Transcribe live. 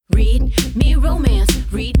Read me romance.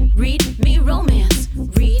 Read me romance.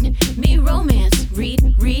 Read me romance.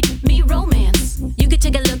 Read me romance. You could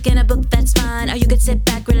take a look in a book, that's fine. Or you could sit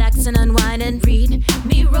back, relax, and unwind and read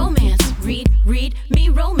me romance. Read me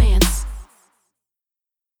romance.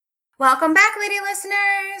 Welcome back, lady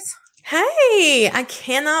listeners. Hey, I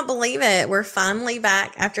cannot believe it. We're finally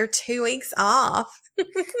back after 2 weeks off. Do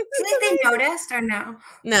you think they noticed or no?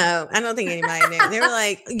 No, I don't think anybody knew. They were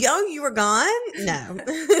like, yo, you were gone? No.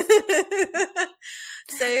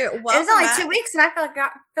 So it was only 2 weeks and I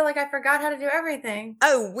feel like I forgot how to do everything.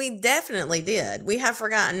 Oh, we definitely did. We have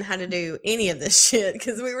forgotten how to do any of this shit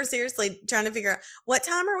because we were seriously trying to figure out what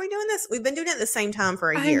time are we doing this? We've been doing it at the same time for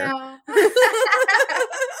a year. I know.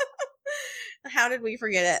 How did we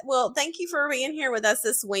forget it? Well, thank you for being here with us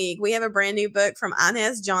this week. We have a brand new book from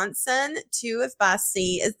Inez Johnson. Two If by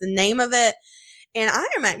Sea is the name of it. And I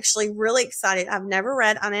am actually really excited. I've never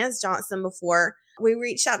read Inez Johnson before. We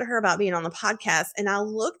reached out to her about being on the podcast, and I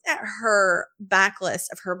looked at her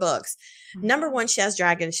backlist of her books. Number one, she has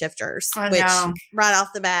Dragon Shifters, which right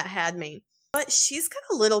off the bat had me. But she's got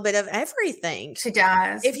a little bit of everything. She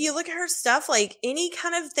does. If you look at her stuff, like any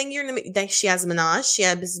kind of thing you're going to, she has Menage, she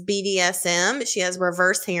has BDSM, she has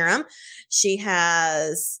reverse harem, she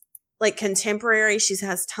has like contemporary, she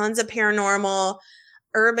has tons of paranormal,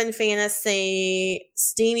 urban fantasy,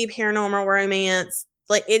 steamy paranormal romance.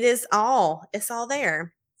 Like it's all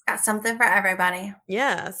there. Got something for everybody.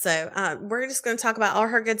 Yeah. So we're just going to talk about all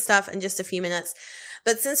her good stuff in just a few minutes.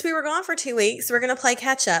 But since we were gone for 2 weeks, we're going to play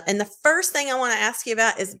catch up. And the first thing I want to ask you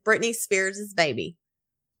about is Britney Spears' baby.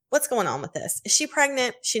 What's going on with this? Is she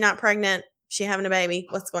pregnant? Is she not pregnant? Is she having a baby?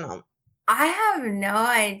 What's going on? I have no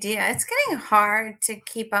idea. It's getting hard to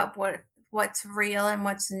keep up with what's real and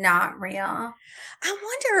what's not real. I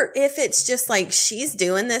wonder if it's just like she's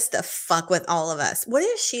doing this to fuck with all of us. What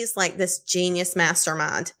if she's like this genius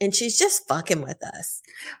mastermind and she's just fucking with us?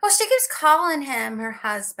 Well, she keeps calling him her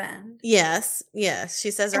husband. Yes.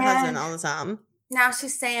 She says her husband all the time. Now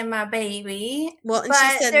she's saying my baby. Well, and but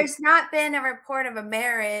she said there's not been a report of a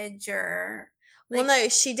marriage or... Well, no,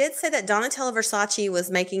 she did say that Donatella Versace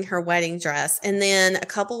was making her wedding dress. And then a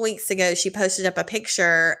couple weeks ago, she posted up a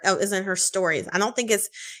picture. Oh, it was in her stories. I don't think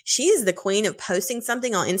she is the queen of posting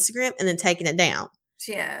something on Instagram and then taking it down.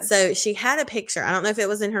 She is. So she had a picture. I don't know if it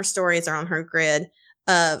was in her stories or on her grid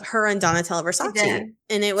of her and Donatella Versace.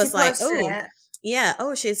 And it was like,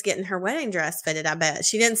 she's getting her wedding dress fitted, I bet.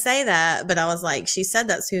 She didn't say that, but I was like, she said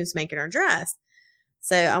that's who's making her dress.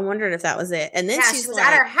 So I wondered if that was it. And then she's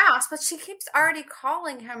at her house, but she keeps already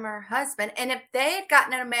calling him her husband. And if they had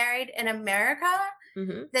gotten married in America,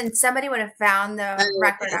 then somebody would have found the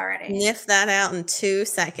record already. Sniff that out in 2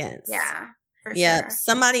 seconds. Yeah. Sure.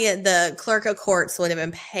 Somebody at the clerk of courts would have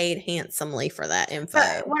been paid handsomely for that info.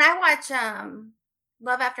 But when I watch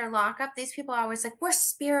Love After Lockup, these people are always like, we're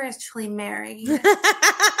spiritually married.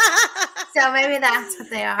 So maybe that's what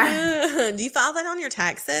they are. Do you file that on your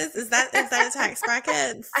taxes? Is that a tax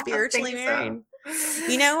bracket? Spiritually married? So.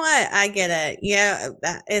 You know what? I get it. Yeah,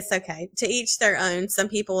 it's okay. To each their own. Some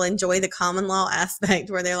people enjoy the common law aspect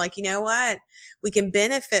where they're like, you know what? We can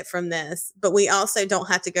benefit from this, but we also don't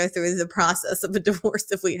have to go through the process of a divorce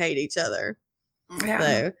if we hate each other. Yeah.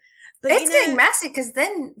 So, but it's getting messy because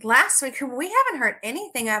then last week we haven't heard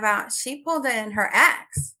anything about. She pulled in her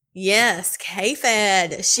ex. Yes,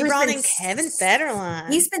 K-Fed. She brought in Kevin Federline.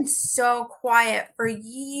 He's been so quiet for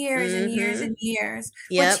years and years and years.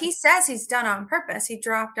 Yep. Which he says he's done on purpose. He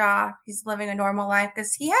dropped off. He's living a normal life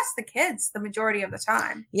because he has the kids the majority of the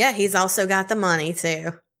time. Yeah, he's also got the money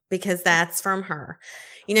too because that's from her.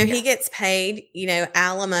 You know, he gets paid,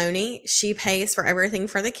 alimony. She pays for everything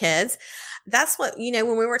for the kids. That's what,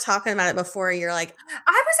 when we were talking about it before, you're like.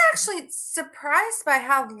 I was actually surprised by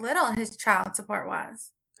how little his child support was.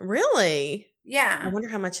 Really? Yeah. I wonder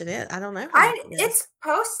how much it is. I don't know. It's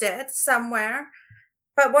posted somewhere.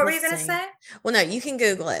 But what were you going to say? Well, no, you can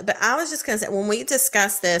Google it. But I was just going to say, when we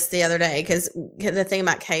discussed this the other day, because the thing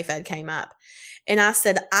about K-Fed came up, and I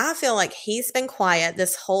said, I feel like he's been quiet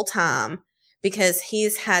this whole time because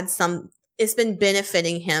he's had it's been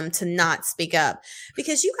benefiting him to not speak up.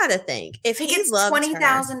 Because you got to think, if he gets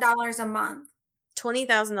 $20,000 a month.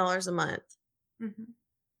 $20,000 a month. Mm-hmm.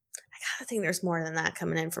 I think there's more than that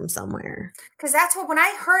coming in from somewhere. Because that's when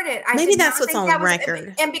I heard it. Maybe that's what's on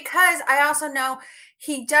record. And because I also know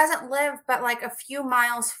he doesn't live but like a few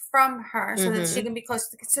miles from her so that she can be close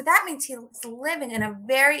to the kids. So that means he's living in a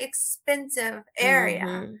very expensive area.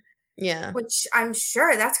 Mm-hmm. Yeah. Which I'm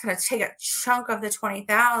sure that's going to take a chunk of the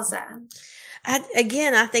 $20,000.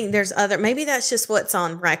 Again, I think there's maybe that's just what's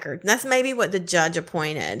on record. That's maybe what the judge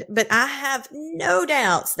appointed. But I have no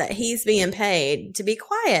doubts that he's being paid to be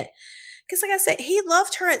quiet. Because, like I said, he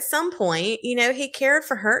loved her at some point. You know, he cared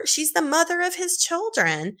for her. She's the mother of his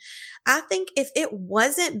children. I think if it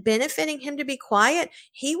wasn't benefiting him to be quiet,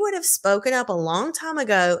 he would have spoken up a long time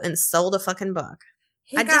ago and sold a fucking book.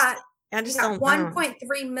 He I got just don't.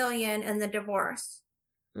 1.3 million in the divorce,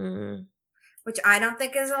 Mm. which I don't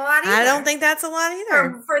think is a lot either. I don't think that's a lot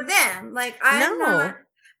either. For them. Like, I'm No. not.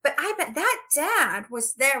 But I bet that dad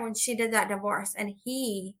was there when she did that divorce, and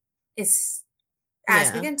he is,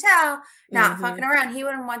 as we Yeah. can tell, not Mhm. fucking around. He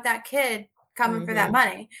wouldn't want that kid coming for that Mhm.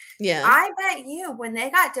 money. Yeah. I bet you when they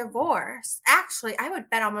got divorced, actually, I would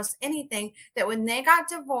bet almost anything that when they got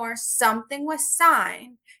divorced, something was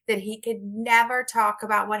signed that he could never talk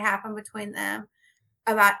about what happened between them,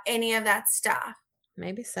 about any of that stuff.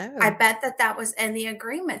 Maybe so. I bet that was in the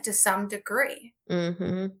agreement to some degree.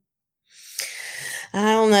 Mm-hmm. I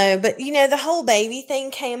don't know. But, you know, the whole baby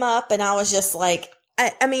thing came up, and I was just like,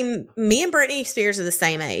 I mean, me and Britney Spears are the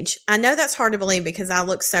same age. I know that's hard to believe because I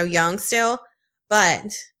look so young still,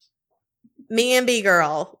 but me and B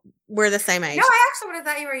Girl, we're the same age. No, I actually would have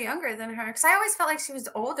thought you were younger than her because I always felt like she was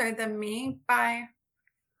older than me by,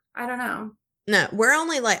 I don't know. No, we're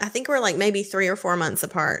only like, I think we're like maybe 3 or 4 months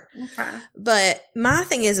apart. Okay. But my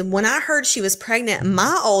thing is, when I heard she was pregnant,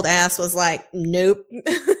 my old ass was like, nope.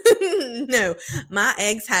 No, my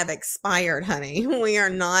eggs have expired, honey. We are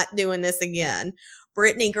not doing this again.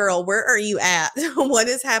 Brittany girl, where are you at? What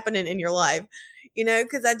is happening in your life? You know,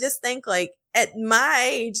 because I just think like at my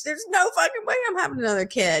age, there's no fucking way I'm having another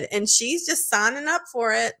kid. And she's just signing up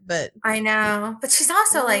for it. But I know. But she's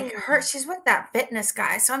also like she's with that fitness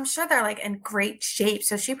guy. So I'm sure they're like in great shape.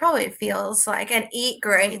 So she probably feels like, and eat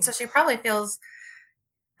great. So she probably feels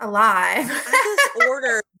alive. I just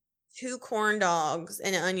ordered 2 corn dogs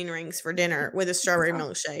and onion rings for dinner with a strawberry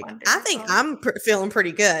milkshake. I think I'm feeling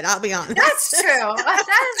pretty good. I'll be honest. That's true.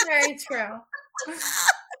 That is very true.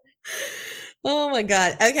 Oh my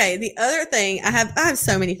God. Okay. The other thing, I have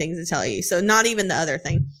so many things to tell you. So not even the other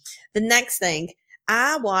thing. The next thing,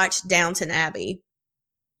 I watched Downton Abbey.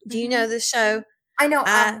 Do you know this show? I know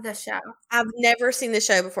of the show. I've never seen the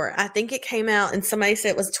show before. I think it came out and somebody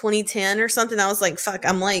said it was 2010 or something. I was like, fuck,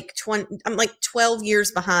 I'm like 12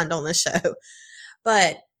 years behind on the show.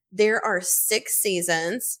 But there are 6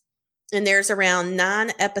 seasons and there's around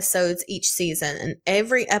 9 episodes each season. And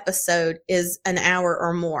every episode is an hour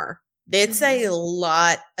or more. It's a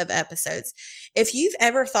lot of episodes. If you've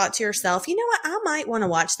ever thought to yourself, you know what, I might want to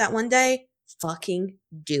watch that one day, fucking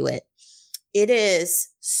do it. It is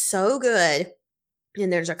so good.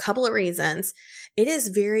 And there's a couple of reasons. It is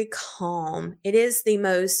very calm. It is the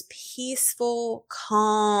most peaceful,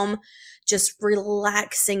 calm, just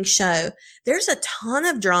relaxing show. There's a ton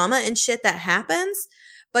of drama and shit that happens,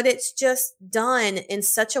 but it's just done in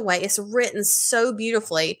such a way. It's written so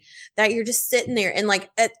beautifully that you're just sitting there and like,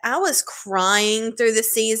 I was crying through the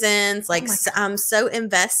seasons. Like I'm so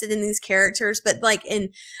invested in these characters, but like, and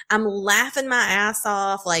I'm laughing my ass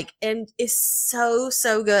off. Like, and it's so,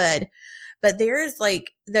 so good. But there's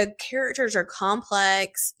like, the characters are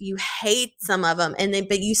complex. You hate some of them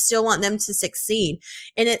but you still want them to succeed.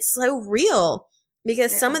 And it's so real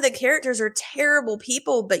because some of the characters are terrible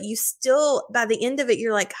people, but you still, by the end of it,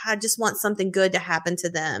 you're like, I just want something good to happen to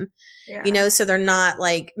them, you know, so they're not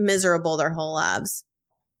like miserable their whole lives.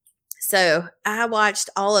 So I watched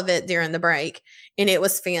all of it during the break and it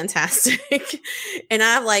was fantastic. And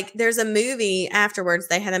there's a movie afterwards.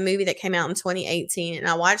 They had a movie that came out in 2018 and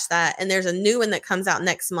I watched that. And there's a new one that comes out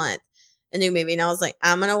next month, a new movie. And I was like,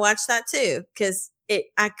 I'm going to watch that too. Cause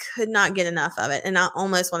I could not get enough of it. And I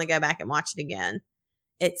almost want to go back and watch it again.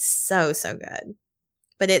 It's so, so good.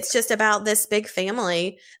 But it's just about this big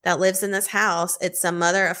family that lives in this house. It's a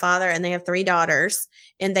mother, a father, and they have 3 daughters.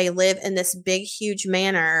 And they live in this big, huge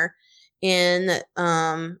manor in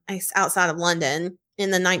outside of London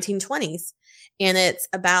in the 1920s. And it's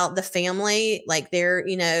about the family, like they're,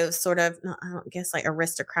 you know, sort of, I don't guess like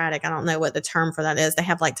aristocratic. I don't know what the term for that is. They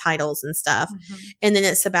have like titles and stuff. And then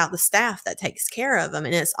it's about the staff that takes care of them.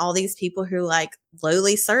 And it's all these people who like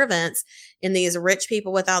lowly servants and these rich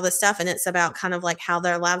people with all this stuff. And it's about kind of like how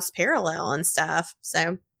their lives parallel and stuff.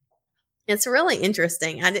 So it's really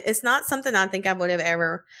interesting. It's not something I think I would have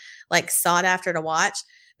ever like sought after to watch.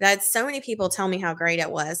 But I had so many people tell me how great it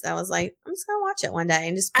was that I was like, I'm just going to watch it one day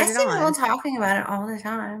and just put it on. I see people talking about it all the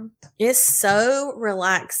time. It's so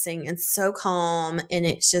relaxing and so calm. And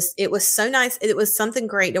it was so nice. It was something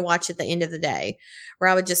great to watch at the end of the day where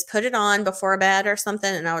I would just put it on before bed or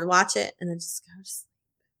something and I would watch it and then just go to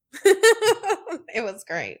sleep. It was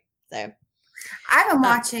great. So I've been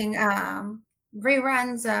watching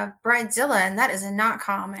reruns of Bridezilla and that is not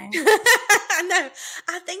calming. I know.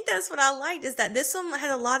 I think that's what I liked is that this one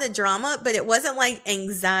had a lot of drama, but it wasn't like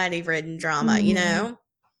anxiety ridden drama, you know?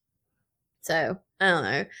 So I don't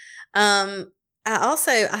know.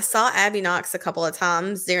 I saw Abby Knox a couple of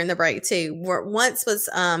times during the break too. Once was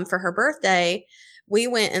for her birthday. We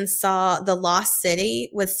went and saw The Lost City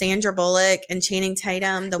with Sandra Bullock and Channing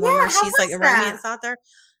Tatum, the one where she's like a romance author.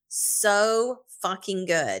 So fucking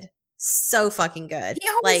good. So fucking good. He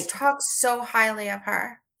always talks so highly of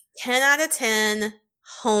her. 10 out of 10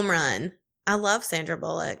 home run. I love Sandra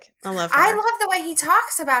Bullock. I love her. I love the way he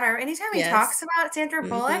talks about her. Anytime he talks about Sandra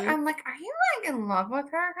Bullock, I'm like, are you like in love with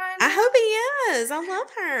her? I hope he is. I love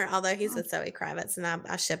her. Although he's with Zoe Kravitz, and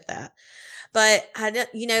I ship that. But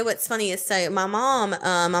you know what's funny is my mom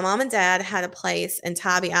and dad had a place in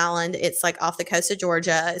Tybee Island. It's like off the coast of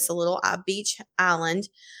Georgia. It's a little beach island.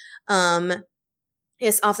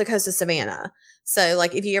 It's off the coast of Savannah. So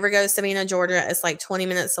like if you ever go to Savannah, Georgia, it's like 20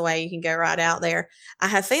 minutes away. You can go right out there. I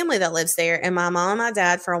have family that lives there, and my mom and my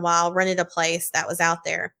dad for a while rented a place that was out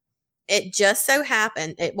there. It just so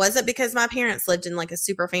happened, it wasn't because my parents lived in like a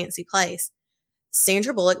super fancy place.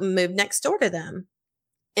 Sandra Bullock moved next door to them.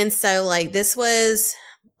 And so like this was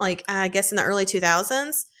like, I guess in the early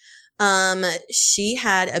 2000s, she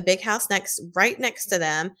had a big house right next to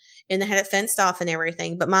them, and they had it fenced off and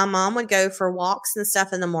everything. But my mom would go for walks and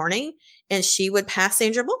stuff in the morning, and she would pass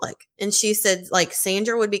Sandra Bullock. And she said like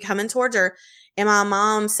Sandra would be coming towards her. And my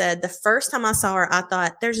mom said the first time I saw her, I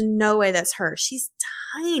thought there's no way that's her. She's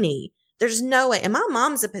tiny. There's no way. And my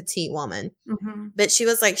mom's a petite woman, but she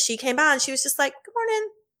was like, she came by and she was just like, good morning.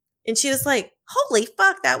 And she was like, holy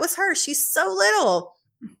fuck, that was her. She's so little.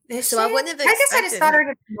 I wouldn't have expected. I guess I just thought her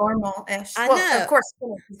to be normal-ish. I know. Of course,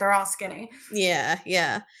 they're all skinny.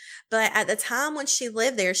 Yeah. But at the time when she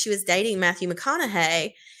lived there, she was dating Matthew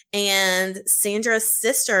McConaughey, and Sandra's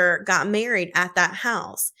sister got married at that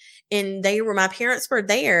house. And my parents were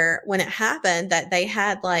there when it happened, that they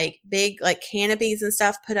had like big like canopies and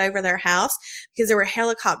stuff put over their house because there were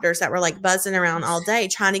helicopters that were like buzzing around all day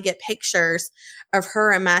trying to get pictures of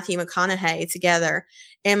her and Matthew McConaughey together.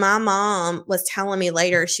 And my mom was telling me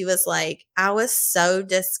later, she was like, I was so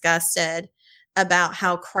disgusted about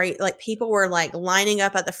how crazy, like people were like lining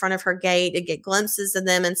up at the front of her gate to get glimpses of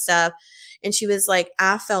them and stuff. And she was like,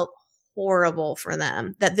 I felt horrible for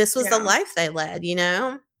them, that this was the life they led, you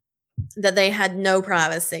know? That they had no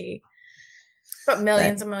privacy. But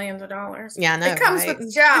millions and millions of dollars. Yeah, I know. It comes with the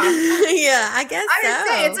job. Yeah, I guess I would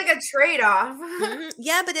say it's like a trade-off.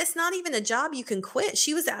 Yeah, but it's not even a job you can quit.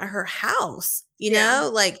 She was at her house, you know?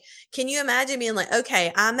 Like, can you imagine being like,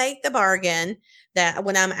 okay, I make the bargain that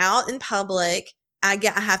when I'm out in public, I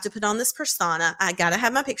have to put on this persona. I got to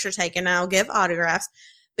have my picture taken. I'll give autographs.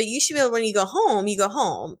 But you should be able, when you go home, you go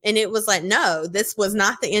home. And it was like, no, this was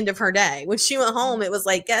not the end of her day. When she went home, it was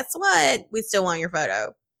like, guess what? We still want your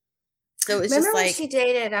photo. So it was Remember just like. When she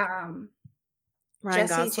dated Ryan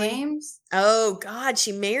Jesse Gosling? James? Oh, God,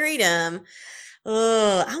 she married him.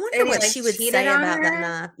 Oh, I wonder what she would say about that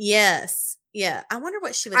now. Yes. Yeah. I wonder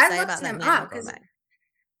what she would say about that now.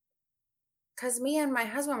 Because me and my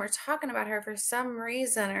husband were talking about her for some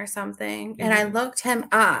reason or something. And I looked him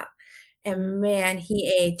up. And man,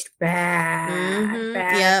 he aged bad,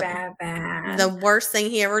 bad. The worst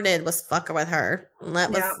thing he ever did was fuck with her.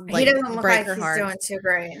 That was he doesn't look like he's doing too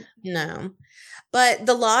great. No, but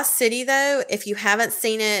The Lost City, though, if you haven't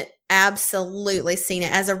seen it, absolutely seen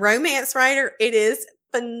it. As a romance writer, it is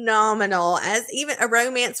phenomenal. As even a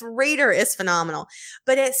romance reader is phenomenal.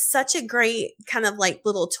 But it's such a great kind of like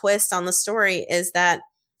little twist on the story is that.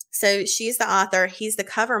 So she's the author, he's the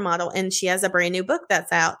cover model, and she has a brand new book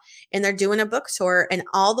that's out, and they're doing a book tour, and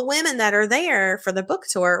all the women that are there for the book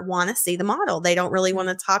tour want to see the model. They don't really want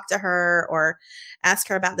to talk to her or ask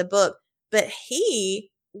her about the book, but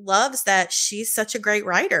he loves that she's such a great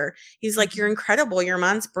writer. He's like, you're incredible. Your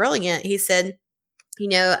mind's brilliant. He said, you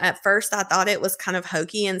know, at first I thought it was kind of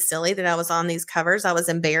hokey and silly that I was on these covers. I was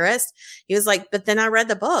embarrassed. He was like, but then I read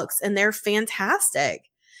the books and they're fantastic.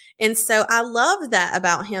 And so I love that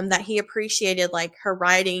about him, that he appreciated like her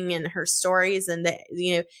writing and her stories, and that,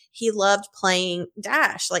 you know, he loved playing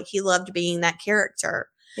Dash. Like he loved being that character.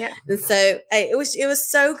 Yeah. And so it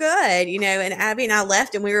was so good, you know, and Abby and I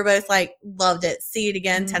left and we were both like, loved it. See it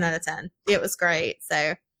again. 10 out of 10. It was great.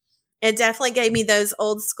 So it definitely gave me those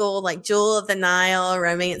old school, like Jewel of the Nile,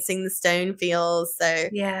 Romancing the Stonefields. So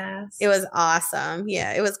yes, it was awesome.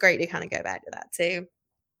 Yeah. It was great to kind of go back to that too.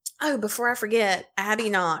 Oh, before I forget, Abby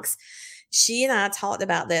Knox, she and I talked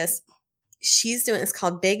about this. She's doing, it's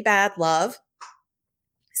called Big Bad Love.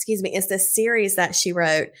 Excuse me. It's this series that she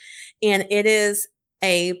wrote, and it is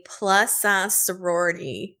a plus size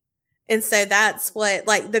sorority. And so that's what,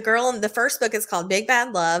 like, the girl in the first book is called Big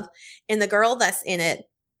Bad Love. And the girl that's in it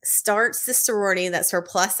starts the sorority that's for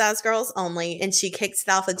plus size girls only. And she kicks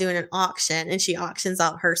it off with doing an auction, and she auctions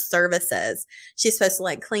out her services. She's supposed to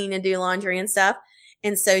like clean and do laundry and stuff.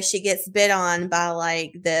 And so she gets bid on by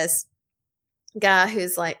like this guy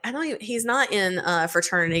who's like, he's not in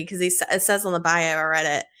fraternity because it says on the bio, I read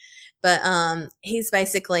it, but he's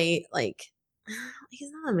basically like,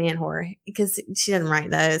 he's not a man whore because she doesn't write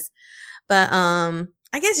those, but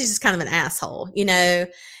I guess he's just kind of an asshole, you know?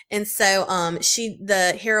 And so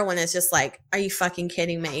the heroine is just like, are you fucking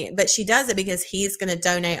kidding me? But she does it because he's going to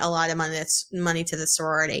donate a lot of money to the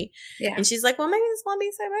sorority. Yeah. And she's like, well, maybe this won't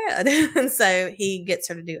be so bad. And so he gets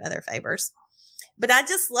her to do other favors. But I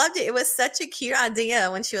just loved it. It was such a cute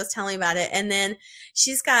idea when she was telling me about it. And then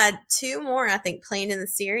she's got 2 more, I think, planned in the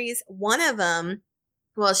series. One of them,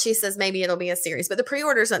 well, she says maybe it'll be a series, but the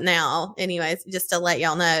pre-order's up now. Anyways, just to let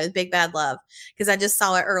y'all know, Big Bad Love, because I just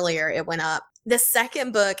saw it earlier. It went up. The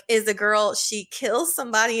second book is a girl, she kills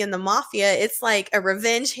somebody in the mafia. It's like a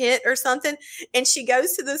revenge hit or something. And she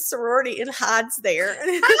goes to the sorority and hides there. And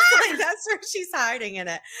it's like, that's where she's hiding in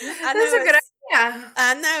it. That's a good idea.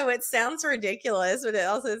 I know it sounds ridiculous, but it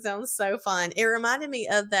also sounds so fun. It reminded me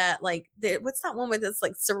of that, like, what's that one with this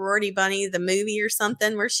like sorority bunny, the movie or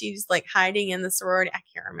something where she's like hiding in the sorority. I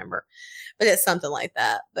can't remember, but it's something like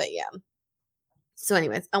that. But yeah. So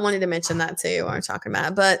anyways, I wanted to mention that too when we're talking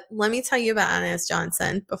about it. But let me tell you about Inez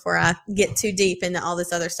Johnson before I get too deep into all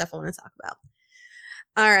this other stuff I want to talk about.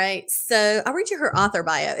 All right. So I'll read you her author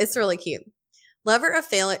bio. It's really cute. Lover of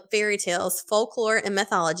fairy tales, folklore, and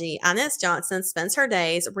mythology, Inez Johnson spends her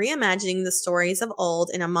days reimagining the stories of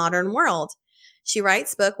old in a modern world. She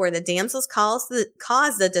writes books where the damsels cause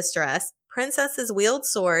the distress, princesses wield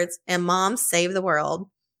swords, and moms save the world.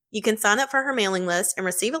 You can sign up for her mailing list and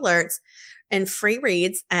receive alerts and free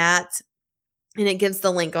reads and it gives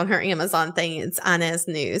the link on her Amazon thing. It's Inez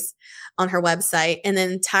News on her website. And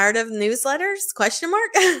then tired of newsletters? ?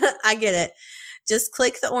 I get it. Just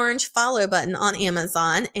click the orange follow button on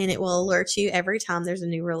Amazon and it will alert you every time there's a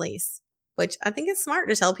new release, which I think is smart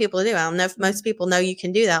to tell people to do. I don't know if most people know you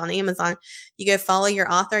can do that on Amazon. You go follow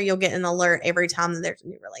your author, you'll get an alert every time that there's a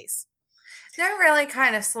new release. They're really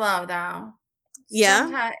kind of slow though.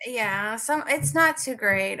 Yeah. It's not too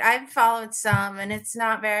great. I've followed some and it's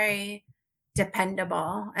not very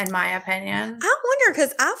dependable in my opinion. I wonder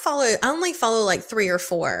because I only follow like 3 or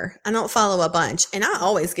 4. I don't follow a bunch and I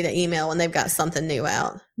always get an email when they've got something new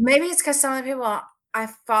out. Maybe it's because some of the people I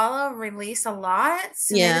follow release a lot.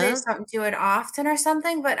 So maybe they just don't do it often or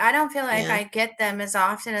something, but I don't feel like I get them as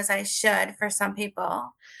often as I should for some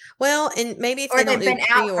people. Well, and maybe if or they don't they've do been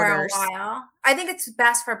out for a pre-orders. while. I think it's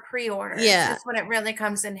best for pre-orders. Yeah. That's when it really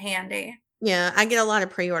comes in handy. Yeah, I get a lot of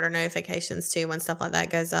pre-order notifications too when stuff like that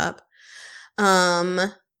goes up.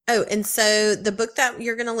 And so the book that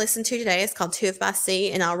you're going to listen to today is called 2 by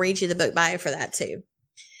Sea, and I'll read you the book bio for that too.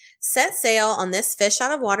 Set sail on this fish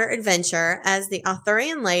out of water adventure as the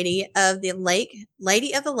Arthurian lady of the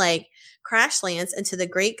lake crash lands into the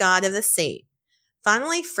Greek god of the sea.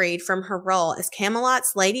 Finally freed from her role as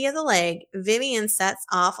Camelot's Lady of the Lake, Vivian sets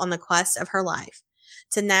off on the quest of her life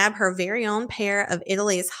to nab her very own pair of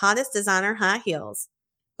Italy's hottest designer high heels.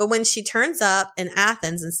 But when she turns up in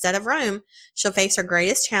Athens instead of Rome, she'll face her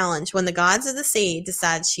greatest challenge when the gods of the sea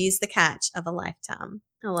decide she's the catch of a lifetime.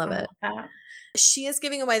 I love it. She is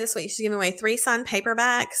giving away this week. She's giving away 3 signed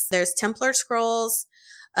paperbacks. There's Templar Scrolls,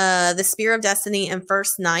 The Spear of Destiny, and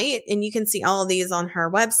First Night. And you can see all of these on her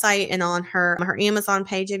website and on her Amazon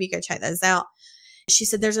page if you go check those out. She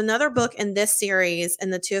said there's another book in this series in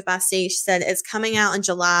the 2 by Sea. She said it's coming out in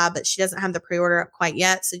July, but she doesn't have the pre-order up quite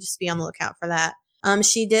yet. So just be on the lookout for that.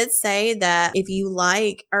 She did say that if you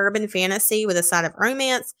like urban fantasy with a side of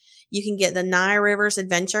romance, you can get the Nye Rivers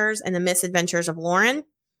Adventures and the Misadventures of Lauren.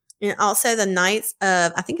 And also the Knights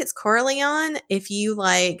of, I think it's Corleone, if you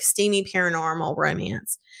like steamy paranormal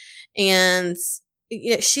romance. And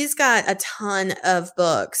she's got a ton of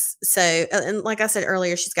books. So, and like I said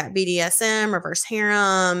earlier, she's got BDSM, Reverse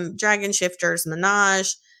Harem, Dragon Shifters,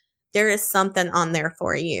 Menage. There is something on there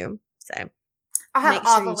for you. So I'll have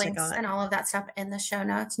all the links and all of that stuff in the show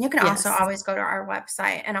notes. And you can also always go to our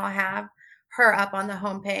website and I'll have her up on the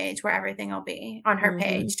homepage where everything will be on her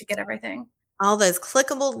page to get everything. All those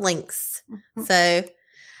clickable links. So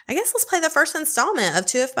I guess let's play the first installment of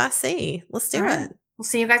 2 by Sea. Let's do it. We'll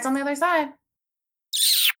see you guys on the other side.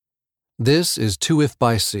 This is 2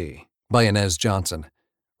 by Sea by Inez Johnson.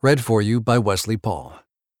 Read for you by Wesley Paul.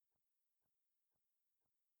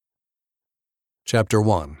 Chapter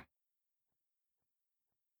 1.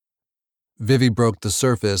 Vivi broke the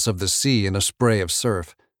surface of the sea in a spray of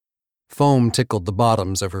surf. Foam tickled the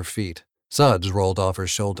bottoms of her feet. Suds rolled off her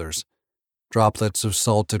shoulders. Droplets of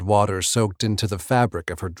salted water soaked into the fabric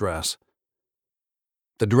of her dress.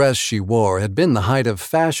 The dress she wore had been the height of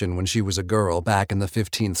fashion when she was a girl back in the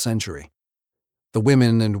 15th century. The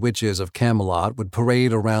women and witches of Camelot would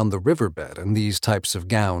parade around the riverbed in these types of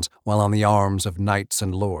gowns while on the arms of knights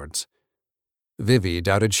and lords. Vivi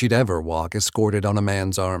doubted she'd ever walk escorted on a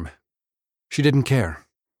man's arm. She didn't care.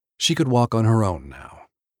 She could walk on her own now.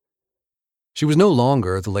 She was no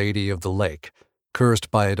longer the Lady of the Lake,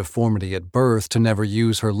 cursed by a deformity at birth to never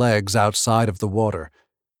use her legs outside of the water.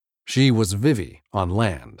 She was Vivi on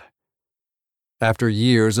land. After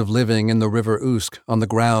years of living in the River Usk on the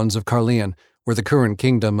grounds of Caerleon, where the current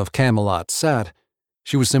kingdom of Camelot sat,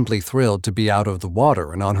 she was simply thrilled to be out of the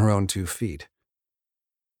water and on her own 2 feet.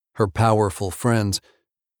 Her powerful friends,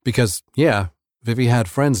 because, yeah, Vivi had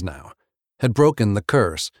friends now, had broken the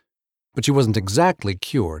curse, but she wasn't exactly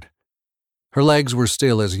cured. Her legs were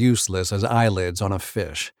still as useless as eyelids on a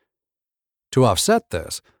fish. To offset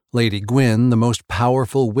this, Lady Gwyn, the most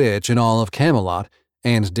powerful witch in all of Camelot,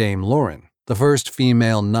 and Dame Lauren, the first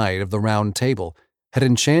female knight of the Round Table, had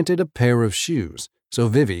enchanted a pair of shoes so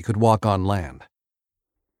Vivi could walk on land.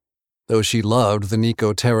 Though she loved the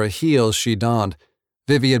Nicotera heels she donned,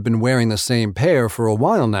 Vivi had been wearing the same pair for a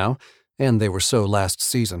while now, and they were so last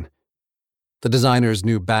season. The designer's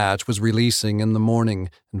new batch was releasing in the morning,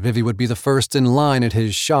 and Vivi would be the first in line at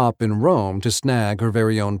his shop in Rome to snag her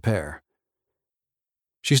very own pair.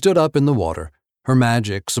 She stood up in the water, her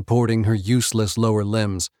magic supporting her useless lower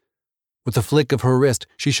limbs. With a flick of her wrist,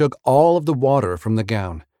 she shook all of the water from the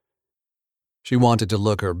gown. She wanted to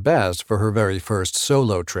look her best for her very first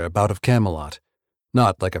solo trip out of Camelot,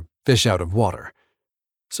 not like a fish out of water.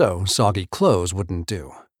 So soggy clothes wouldn't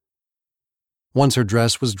do. Once her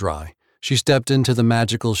dress was dry, she stepped into the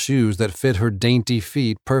magical shoes that fit her dainty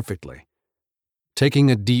feet perfectly.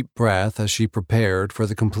 Taking a deep breath as she prepared for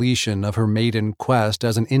the completion of her maiden quest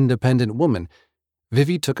as an independent woman,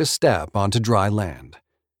 Vivi took a step onto dry land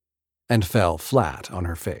and fell flat on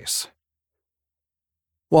her face.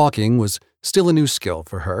 Walking was still a new skill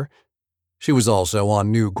for her. She was also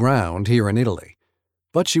on new ground here in Italy,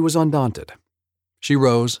 but she was undaunted. She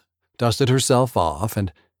rose, dusted herself off,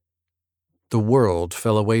 and the world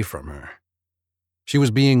fell away from her. She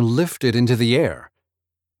was being lifted into the air.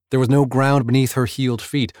 There was no ground beneath her heeled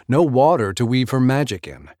feet, no water to weave her magic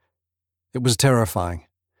in. It was terrifying,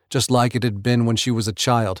 just like it had been when she was a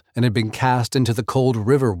child and had been cast into the cold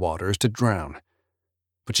river waters to drown.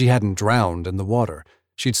 But she hadn't drowned in the water.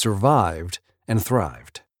 She'd survived and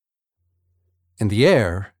thrived. In the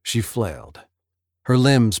air, she flailed. Her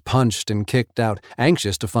limbs punched and kicked out,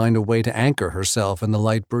 anxious to find a way to anchor herself in the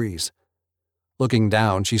light breeze. Looking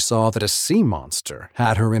down, she saw that a sea monster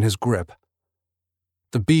had her in his grip.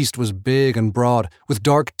 The beast was big and broad, with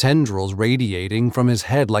dark tendrils radiating from his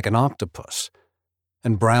head like an octopus,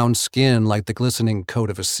 and brown skin like the glistening coat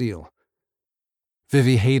of a seal.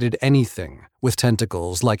 Vivi hated anything with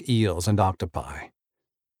tentacles like eels and octopi.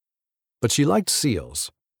 But she liked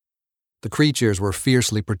seals. The creatures were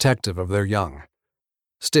fiercely protective of their young.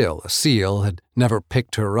 Still, a seal had never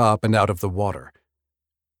picked her up and out of the water.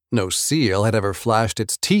 No seal had ever flashed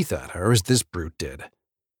its teeth at her as this brute did.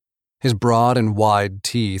 His broad and wide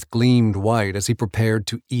teeth gleamed white as he prepared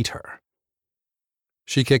to eat her.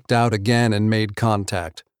 She kicked out again and made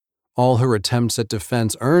contact. All her attempts at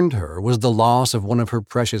defense earned her was the loss of one of her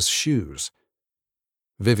precious shoes.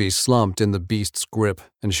 Vivi slumped in the beast's grip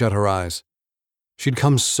and shut her eyes. She'd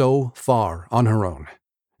come so far on her own,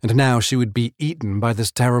 and now she would be eaten by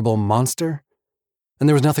this terrible monster, and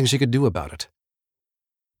there was nothing she could do about it.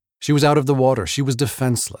 She was out of the water. She was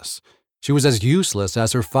defenseless. She was as useless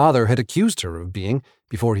as her father had accused her of being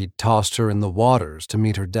before he'd tossed her in the waters to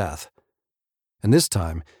meet her death. And this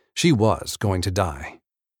time, she was going to die.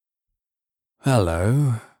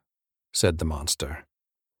 "Hello," said the monster.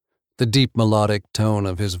 The deep melodic tone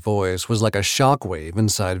of his voice was like a shockwave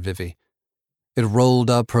inside Vivi. It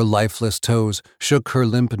rolled up her lifeless toes, shook her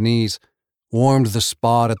limp knees, warmed the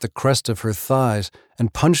spot at the crest of her thighs,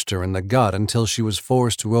 and punched her in the gut until she was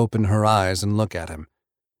forced to open her eyes and look at him.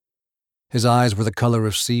 His eyes were the color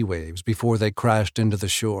of sea waves before they crashed into the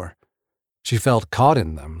shore. She felt caught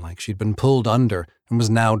in them like she'd been pulled under and was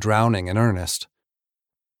now drowning in earnest.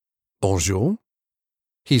 "Bonjour,"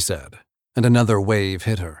 he said, and another wave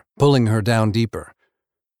hit her, pulling her down deeper.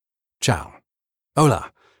 "Ciao.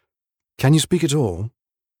 Hola. Can you speak at all?"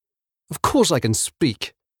 "Of course I can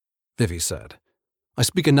speak," Vivi said. "I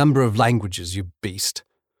speak a number of languages, you beast.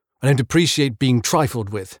 I don't appreciate being trifled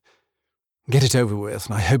with. Get it over with,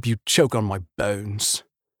 and I hope you choke on my bones."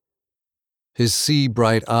 His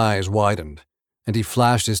sea-bright eyes widened, and he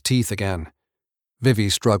flashed his teeth again. Vivi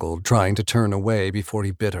struggled, trying to turn away before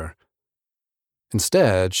he bit her.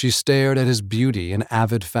 Instead, she stared at his beauty in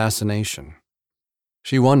avid fascination.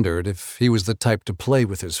 She wondered if he was the type to play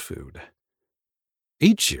with his food.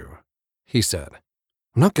 "Eat you?" he said.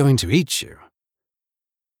 "I'm not going to eat you."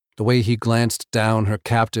 The way he glanced down her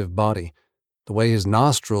captive body, the way his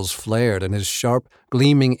nostrils flared and his sharp,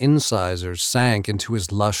 gleaming incisors sank into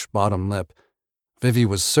his lush bottom lip, Vivi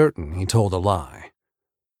was certain he told a lie.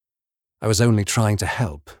 "I was only trying to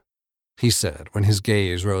help," he said when his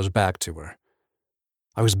gaze rose back to her.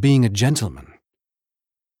 "I was being a gentleman."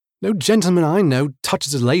 "No gentleman I know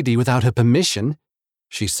touches a lady without her permission,"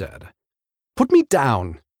 she said. "Put me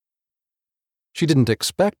down." She didn't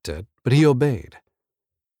expect it, but he obeyed.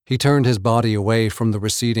 He turned his body away from the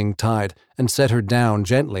receding tide and set her down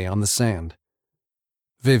gently on the sand.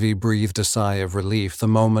 Vivi breathed a sigh of relief the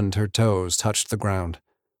moment her toes touched the ground.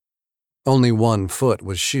 Only one foot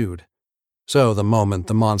was shoed, so the moment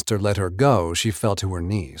the monster let her go, she fell to her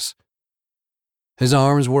knees. His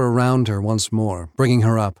arms were around her once more, bringing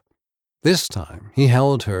her up. This time, he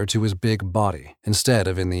held her to his big body instead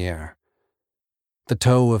of in the air. The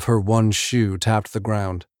toe of her one shoe tapped the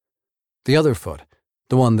ground. The other foot,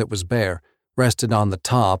 the one that was bare, rested on the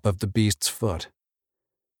top of the beast's foot.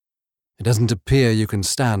 "It doesn't appear you can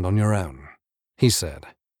stand on your own," he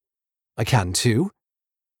said. "I can too."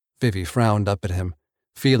 Vivi frowned up at him,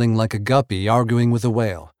 feeling like a guppy arguing with a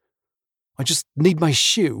whale. "I just need my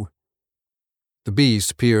shoe." The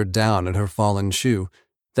beast peered down at her fallen shoe,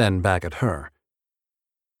 then back at her.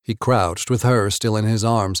 He crouched with her still in his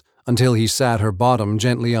arms until he sat her bottom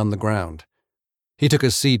gently on the ground. He took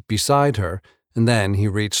a seat beside her, and then he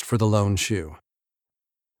reached for the lone shoe.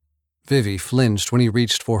 Vivi flinched when he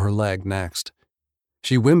reached for her leg next.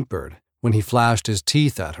 She whimpered when he flashed his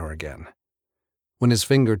teeth at her again. When his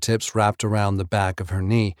fingertips wrapped around the back of her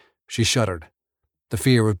knee, she shuddered, the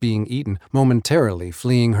fear of being eaten momentarily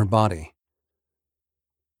fleeing her body.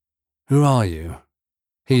 "Who are you?"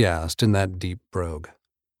 he asked in that deep brogue.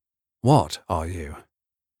 "What are you?"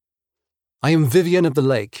 "I am Vivian of the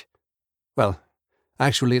Lake. Well,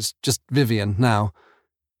 actually, it's just Vivian now.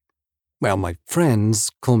 Well, my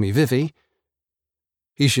friends call me Vivi."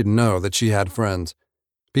 He should know that she had friends,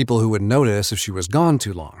 people who would notice if she was gone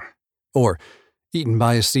too long, or eaten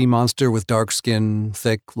by a sea monster with dark skin,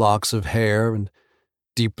 thick locks of hair, and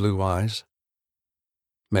deep blue eyes.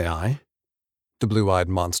 "May I?" the blue-eyed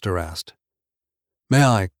monster asked. "May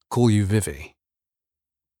I call you Vivi?"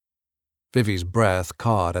 Vivi's breath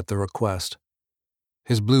caught at the request.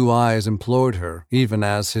 His blue eyes implored her, even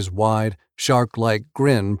as his wide, shark-like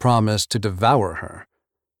grin promised to devour her.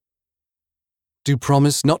 "Do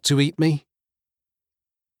promise not to eat me?"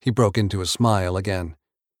 He broke into a smile again.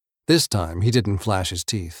 This time he didn't flash his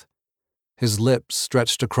teeth. His lips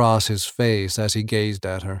stretched across his face as he gazed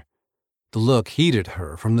at her. The look heated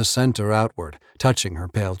her from the center outward, touching her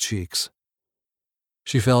pale cheeks.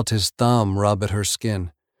 She felt his thumb rub at her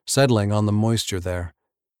skin, settling on the moisture there.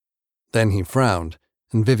 Then he frowned,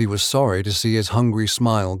 and Vivi was sorry to see his hungry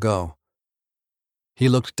smile go. He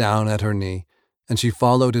looked down at her knee, and she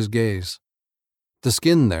followed his gaze. The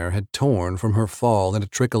skin there had torn from her fall and a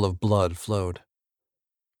trickle of blood flowed.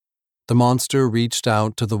 The monster reached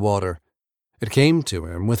out to the water. It came to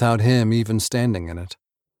him without him even standing in it.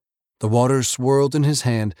 The water swirled in his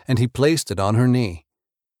hand, and he placed it on her knee.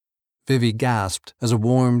 Vivi gasped as a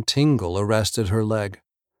warm tingle arrested her leg.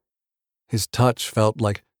 His touch felt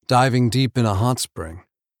like diving deep in a hot spring,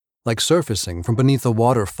 like surfacing from beneath a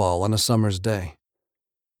waterfall on a summer's day.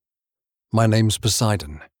 "My name's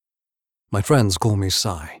Poseidon. My friends call me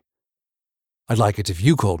Sai. I'd like it if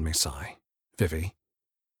you called me Sai, Vivi."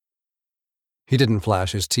 He didn't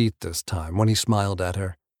flash his teeth this time when he smiled at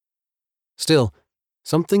her. Still,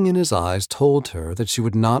 something in his eyes told her that she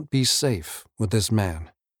would not be safe with this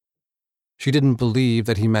man. She didn't believe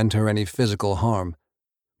that he meant her any physical harm,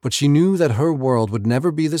 but she knew that her world would never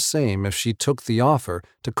be the same if she took the offer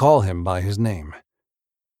to call him by his name.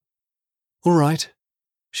 "All right,"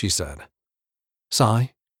 she said.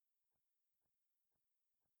 "Sai."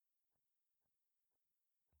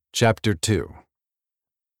 Chapter 2.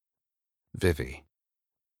 Vivi.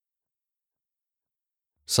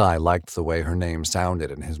 Sai liked the way her name sounded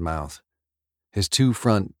in his mouth. His two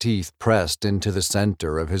front teeth pressed into the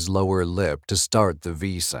center of his lower lip to start the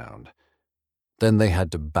V sound. Then they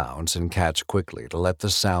had to bounce and catch quickly to let the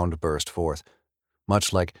sound burst forth,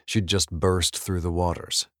 much like she'd just burst through the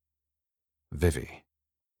waters. Vivi.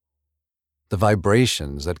 The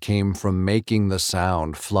vibrations that came from making the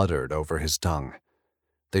sound fluttered over his tongue.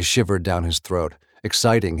 They shivered down his throat,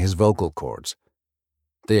 exciting his vocal cords.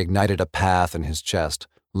 They ignited a path in his chest,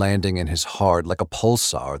 landing in his heart like a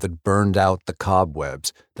pulsar that burned out the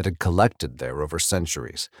cobwebs that had collected there over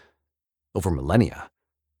centuries, over millennia.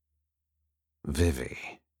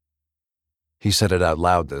 Vivi. He said it out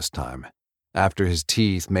loud this time. After his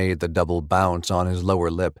teeth made the double bounce on his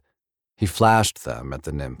lower lip, he flashed them at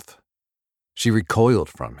the nymph. She recoiled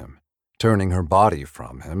from him, turning her body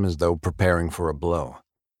from him as though preparing for a blow.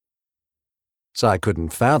 Sai couldn't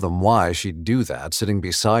fathom why she'd do that sitting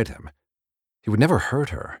beside him. He would never hurt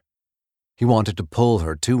her. He wanted to pull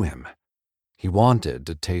her to him. He wanted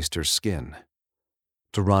to taste her skin,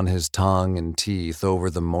 to run his tongue and teeth over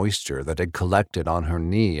the moisture that had collected on her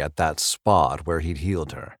knee at that spot where he'd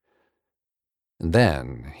healed her. And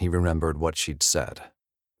then he remembered what she'd said.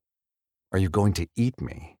 "Are you going to eat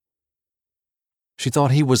me?" She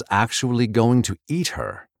thought he was actually going to eat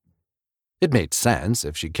her. It made sense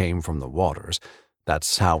if she came from the waters.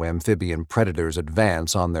 That's how amphibian predators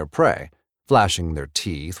advance on their prey. Flashing their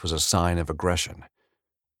teeth was a sign of aggression.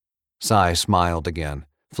 Sai smiled again,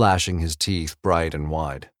 flashing his teeth bright and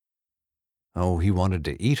wide. Oh, he wanted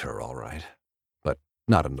to eat her, all right, but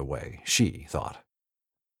not in the way she thought.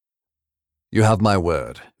 "You have my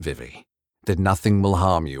word, Vivi, that nothing will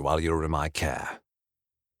harm you while you're in my care."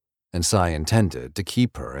 And Sai intended to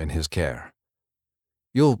keep her in his care.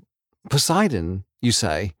 "You're Poseidon, you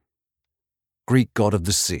say?" "Greek god of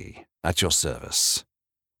the sea, at your service."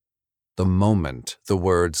 The moment the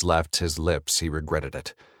words left his lips, he regretted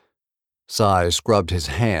it. Sai scrubbed his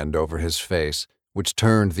hand over his face, which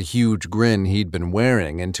turned the huge grin he'd been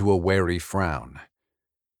wearing into a wary frown.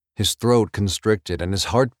 His throat constricted and his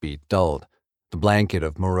heartbeat dulled. The blanket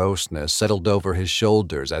of moroseness settled over his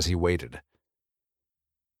shoulders as he waited.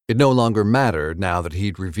 It no longer mattered now that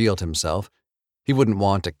he'd revealed himself. He wouldn't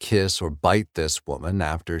want to kiss or bite this woman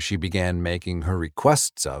after she began making her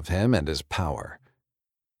requests of him and his power.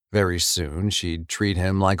 Very soon she'd treat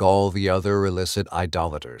him like all the other illicit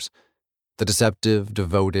idolaters, the deceptive,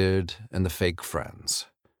 devoted, and the fake friends.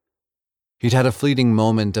 He'd had a fleeting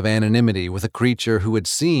moment of anonymity with a creature who had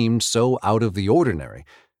seemed so out of the ordinary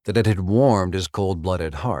that it had warmed his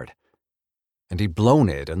cold-blooded heart, and he'd blown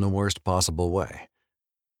it in the worst possible way,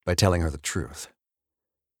 by telling her the truth.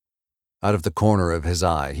 Out of the corner of his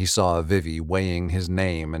eye, he saw Vivi weighing his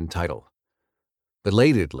name and title.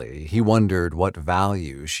 Belatedly, he wondered what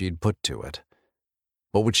value she'd put to it.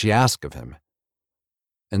 What would she ask of him?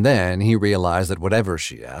 And then he realized that whatever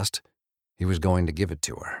she asked, he was going to give it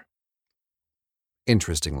to her.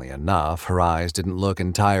 Interestingly enough, her eyes didn't look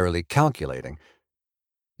entirely calculating.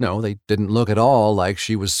 No, they didn't look at all like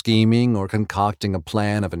she was scheming or concocting a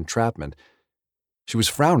plan of entrapment. She was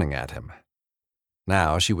frowning at him.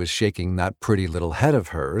 Now she was shaking that pretty little head of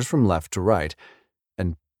hers from left to right.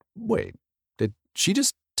 And wait, did she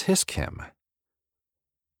just tisk him?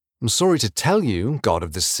 "I'm sorry to tell you, god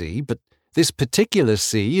of the sea, but this particular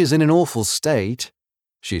sea is in an awful state,"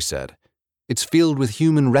 she said. "It's filled with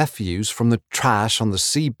human refuse, from the trash on the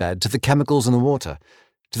seabed to the chemicals in the water,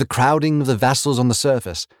 to the crowding of the vessels on the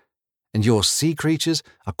surface, and your sea creatures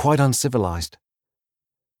are quite uncivilized."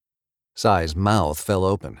 Sai's mouth fell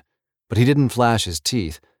open, but he didn't flash his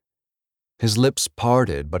teeth. His lips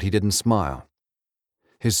parted, but he didn't smile.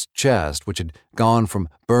 His chest, which had gone from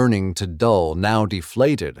burning to dull, now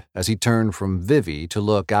deflated as he turned from Vivi to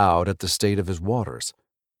look out at the state of his waters.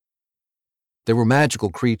 There were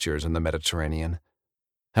magical creatures in the Mediterranean.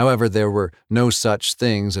 However, there were no such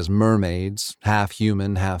things as mermaids, half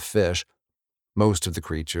human, half fish. Most of the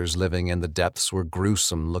creatures living in the depths were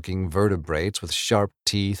gruesome-looking vertebrates with sharp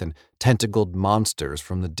teeth and tentacled monsters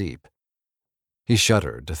from the deep. He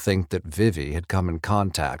shuddered to think that Vivi had come in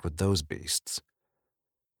contact with those beasts.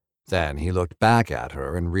 Then he looked back at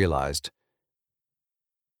her and realized,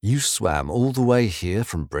 "You swam all the way here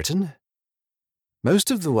from Britain?" "Most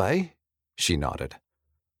of the way," she nodded.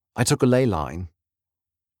 "I took a ley line."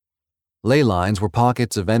 Ley lines were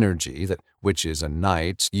pockets of energy that witches and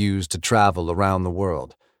knights used to travel around the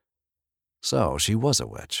world. So she was a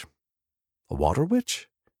witch. A water witch?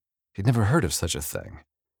 He'd never heard of such a thing.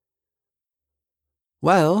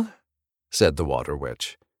 "Well," said the water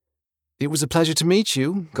witch, "it was a pleasure to meet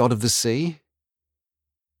you, god of the sea."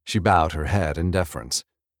 She bowed her head in deference.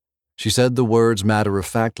 She said the words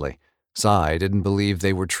matter-of-factly. Sai didn't believe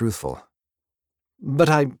they were truthful. "But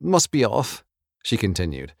I must be off," she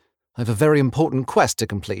continued. "I have a very important quest to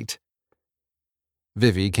complete."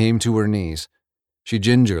 Vivi came to her knees. She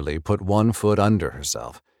gingerly put one foot under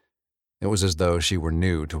herself. It was as though she were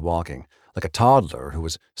new to walking, like a toddler who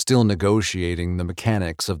was still negotiating the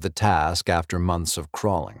mechanics of the task after months of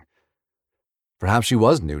crawling. Perhaps she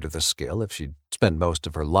was new to the skill if she'd spent most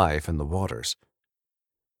of her life in the waters.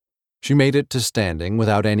 She made it to standing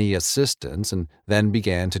without any assistance and then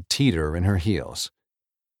began to teeter in her heels.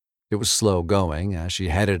 It was slow going as she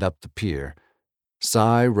headed up the pier.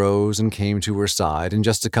 Cy rose and came to her side in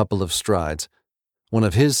just a couple of strides. One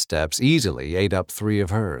of his steps easily ate up 3 of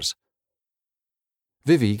hers.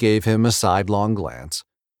 Vivi gave him a sidelong glance.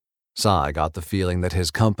 Cy got the feeling that his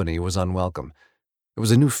company was unwelcome. It was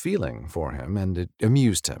a new feeling for him, and it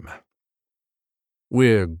amused him.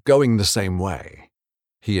 "We're going the same way,"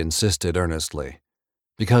 he insisted earnestly.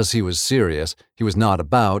 Because he was serious, he was not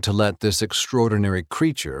about to let this extraordinary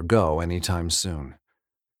creature go any time soon.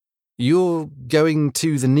 "You're going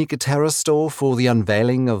to the Nicotera store for the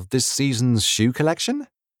unveiling of this season's shoe collection?"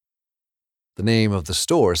 The name of the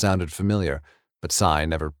store sounded familiar, but Cy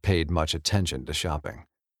never paid much attention to shopping.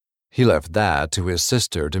 He left that to his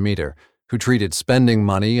sister Demeter, who treated spending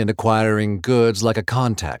money and acquiring goods like a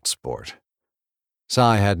contact sport.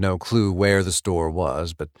 Cy had no clue where the store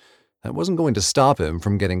was, but that wasn't going to stop him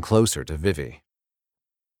from getting closer to Vivi.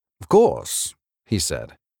 "Of course," he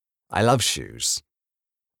said. "I love shoes."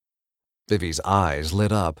 Vivi's eyes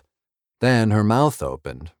lit up. Then her mouth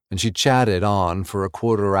opened, and she chatted on for a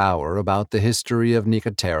quarter hour about the history of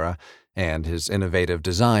Nicotera and his innovative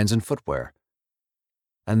designs in footwear.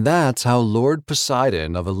 And that's how Lord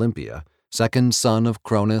Poseidon of Olympia, second son of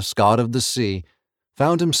Cronus, god of the sea,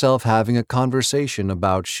 found himself having a conversation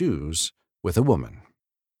about shoes with a woman.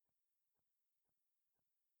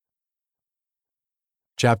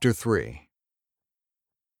 Chapter 3.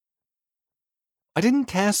 "I didn't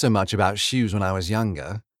care so much about shoes when I was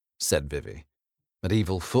younger," said Vivi.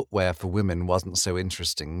 "Medieval footwear for women wasn't so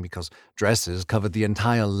interesting because dresses covered the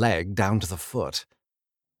entire leg down to the foot."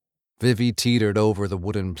 Vivi teetered over the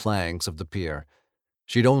wooden planks of the pier.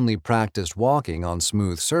 She'd only practiced walking on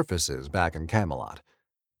smooth surfaces back in Camelot.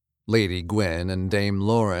 Lady Gwyn and Dame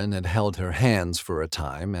Lauren had held her hands for a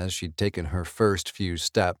time as she'd taken her first few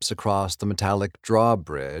steps across the metallic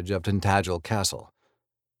drawbridge of Tintagel Castle.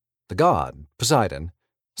 The god, Poseidon,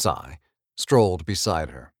 Cy, strolled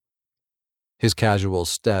beside her. His casual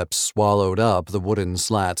steps swallowed up the wooden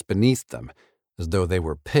slats beneath them, as though they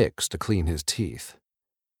were picks to clean his teeth.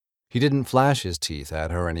 He didn't flash his teeth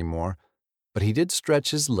at her anymore, but he did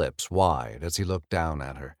stretch his lips wide as he looked down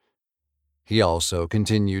at her. He also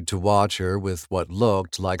continued to watch her with what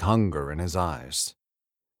looked like hunger in his eyes.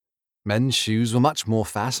 "Men's shoes were much more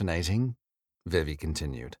fascinating," Vivi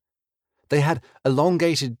continued. "They had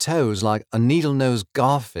elongated toes like a needle-nosed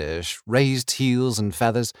garfish, raised heels and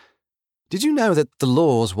feathers. Did you know that the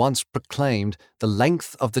laws once proclaimed the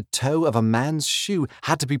length of the toe of a man's shoe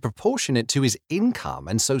had to be proportionate to his income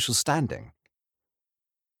and social standing?"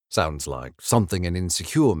 "Sounds like something an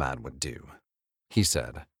insecure man would do," he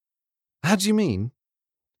said. "How do you mean?"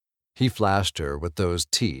 He flashed her with those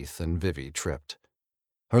teeth, and Vivi tripped.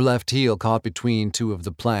 Her left heel caught between 2 of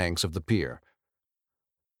the planks of the pier.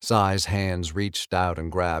 Cy's hands reached out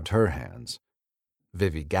and grabbed her hands.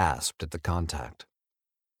 Vivi gasped at the contact.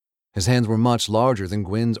 His hands were much larger than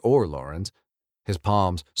Gwyn's or Lauren's. His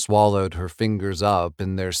palms swallowed her fingers up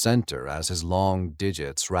in their center as his long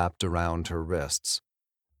digits wrapped around her wrists.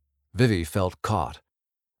 Vivi felt caught,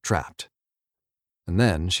 trapped. And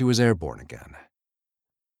then she was airborne again.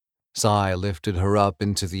 Cy lifted her up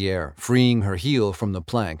into the air, freeing her heel from the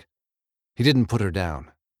plank. He didn't put her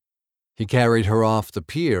down. He carried her off the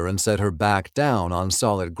pier and set her back down on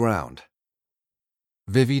solid ground.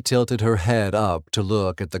 Vivi tilted her head up to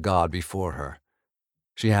look at the god before her.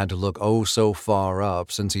 She had to look oh so far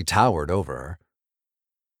up since he towered over her.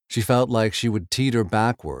 She felt like she would teeter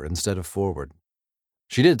backward instead of forward.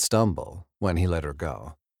 She did stumble when he let her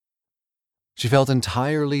go. She felt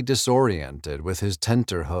entirely disoriented with his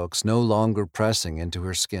tenterhooks no longer pressing into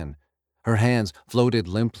her skin. Her hands floated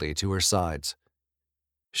limply to her sides.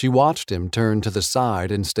 She watched him turn to the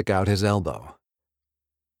side and stick out his elbow.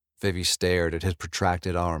 Vivi stared at his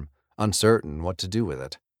protracted arm, uncertain what to do with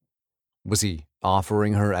it. Was he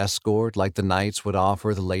offering her escort like the knights would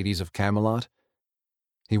offer the ladies of Camelot?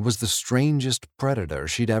 He was the strangest predator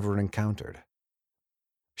she'd ever encountered.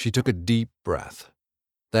 She took a deep breath.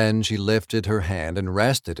 Then she lifted her hand and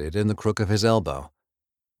rested it in the crook of his elbow.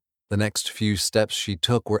 The next few steps she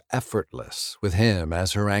took were effortless, with him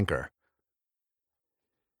as her anchor.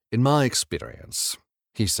 "In my experience,"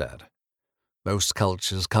 he said, "most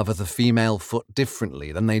cultures cover the female foot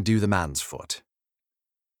differently than they do the man's foot."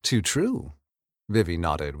 "Too true," Vivi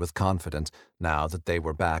nodded with confidence now that they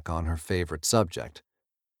were back on her favorite subject.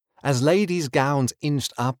 "As ladies' gowns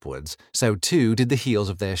inched upwards, so too did the heels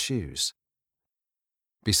of their shoes."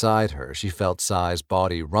 Beside her, she felt Cy's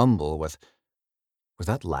body rumble with... Was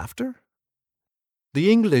that laughter?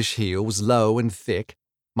 The English heel was low and thick,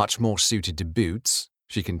 much more suited to boots,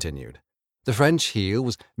 she continued. The French heel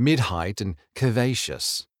was mid-height and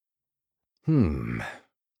curvaceous.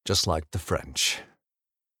 Just like the French.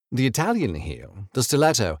 The Italian heel, the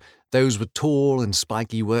stiletto, those were tall and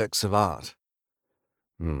spiky works of art.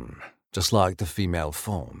 Just like the female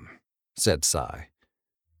form, said Cy.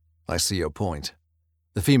 I see your point.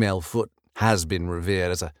 The female foot has been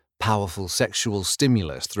revered as a powerful sexual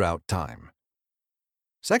stimulus throughout time.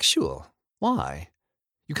 Sexual? Why?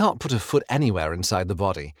 You can't put a foot anywhere inside the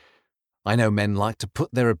body. I know men like to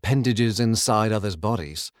put their appendages inside others'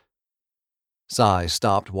 bodies. Cy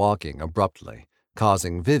stopped walking abruptly,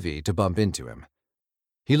 causing Vivi to bump into him.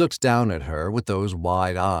 He looked down at her with those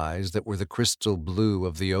wide eyes that were the crystal blue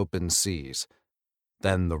of the open seas.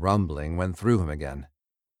 Then the rumbling went through him again.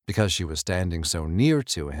 Because she was standing so near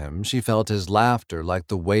to him, she felt his laughter like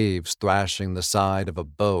the waves thrashing the side of a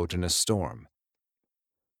boat in a storm.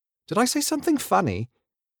 Did I say something funny?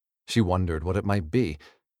 She wondered what it might be.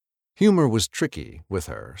 Humor was tricky with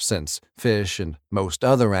her, since fish and most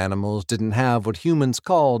other animals didn't have what humans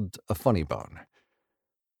called a funny bone.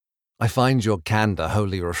 I find your candor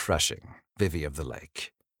wholly refreshing, Vivi of the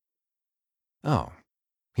Lake. Oh,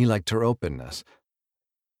 he liked her openness.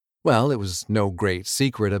 Well, it was no great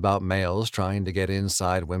secret about males trying to get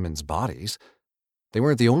inside women's bodies. They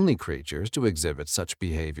weren't the only creatures to exhibit such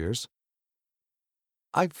behaviors.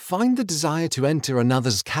 I find the desire to enter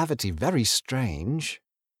another's cavity very strange,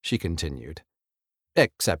 she continued.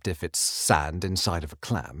 Except if it's sand inside of a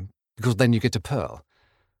clam, because then you get a pearl.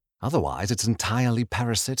 Otherwise, it's entirely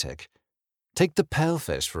parasitic. Take the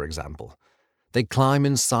pearlfish, for example. They climb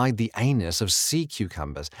inside the anus of sea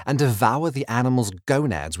cucumbers and devour the animal's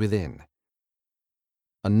gonads within.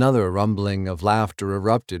 Another rumbling of laughter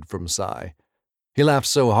erupted from Cy. He laughed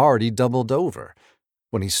so hard he doubled over.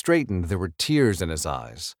 When he straightened, there were tears in his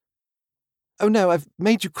eyes. Oh no, I've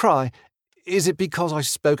made you cry. Is it because I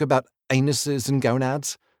spoke about anuses and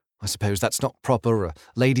gonads? I suppose that's not proper or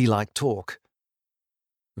ladylike talk.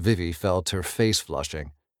 Vivi felt her face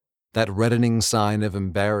flushing. That reddening sign of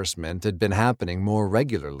embarrassment had been happening more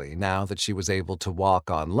regularly now that she was able to walk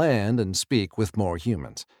on land and speak with more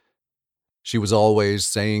humans. She was always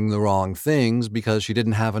saying the wrong things because she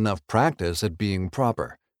didn't have enough practice at being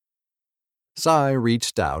proper. Cy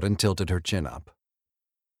reached out and tilted her chin up.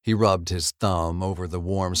 He rubbed his thumb over the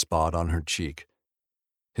warm spot on her cheek.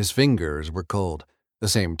 His fingers were cold, the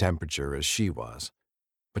same temperature as she was,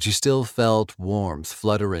 but she still felt warmth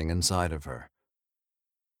fluttering inside of her.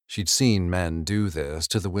 She'd seen men do this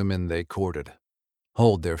to the women they courted,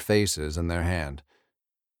 hold their faces in their hand.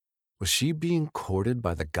 Was she being courted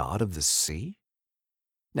by the god of the sea?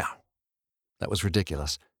 No, that was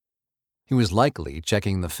ridiculous. He was likely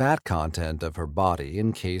checking the fat content of her body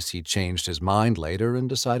in case he changed his mind later and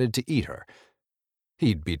decided to eat her.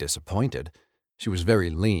 He'd be disappointed. She was very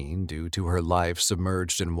lean due to her life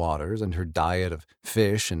submerged in waters and her diet of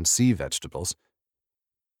fish and sea vegetables.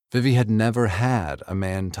 Vivi had never had a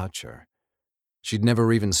man touch her. She'd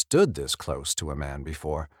never even stood this close to a man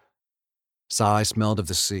before. Cy smelled of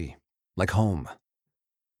the sea, like home.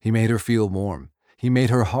 He made her feel warm. He made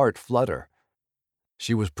her heart flutter.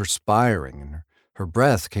 She was perspiring, and her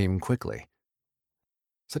breath came quickly.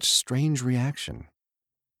 Such a strange reaction.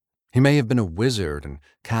 He may have been a wizard and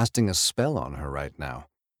casting a spell on her right now.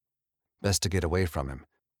 Best to get away from him.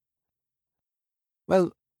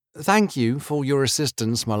 Well, thank you for your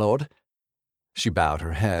assistance, my lord. She bowed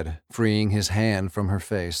her head, freeing his hand from her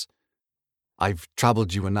face. I've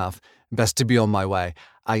troubled you enough. Best to be on my way.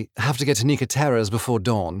 I have to get to Nicotera's before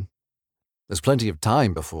dawn. There's plenty of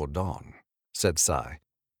time before dawn, said Cy.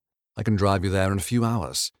 I can drive you there in a few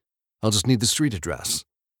hours. I'll just need the street address.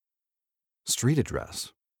 Street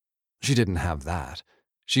address? She didn't have that.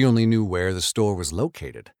 She only knew where the store was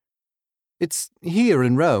located. It's here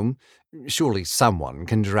in Rome. Surely someone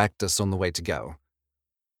can direct us on the way to go.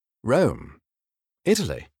 Rome?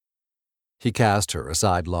 Italy? He cast her a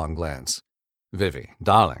sidelong glance. Vivi,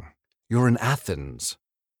 darling, you're in Athens.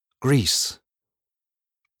 Greece.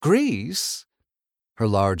 Greece? Her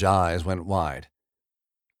large eyes went wide.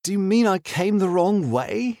 Do you mean I came the wrong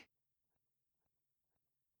way?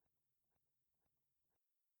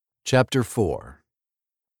 Chapter 4.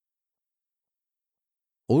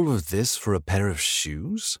 All of this for a pair of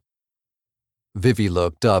shoes? Vivi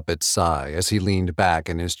looked up at Cy as he leaned back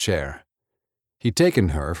in his chair. He'd taken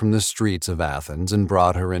her from the streets of Athens and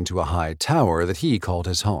brought her into a high tower that he called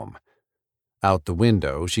his home. Out the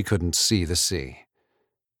window, she couldn't see the sea.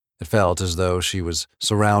 It felt as though she was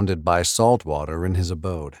surrounded by salt water in his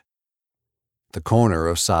abode. The corner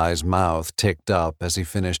of Cy's mouth ticked up as he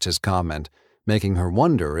finished his comment, making her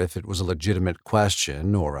wonder if it was a legitimate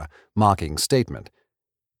question or a mocking statement.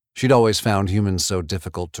 She'd always found humans so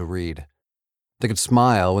difficult to read. They could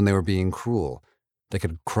smile when they were being cruel. They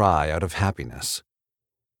could cry out of happiness.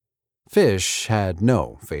 Fish had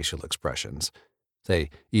no facial expressions. They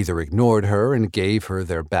either ignored her and gave her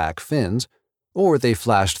their back fins, or they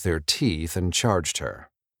flashed their teeth and charged her.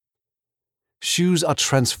 "Shoes are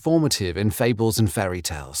transformative in fables and fairy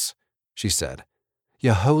tales," she said.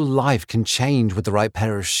 "Your whole life can change with the right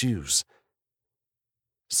pair of shoes."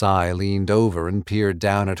 Sai leaned over and peered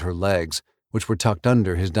down at her legs, which were tucked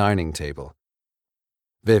under his dining table.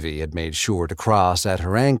 Vivi had made sure to cross at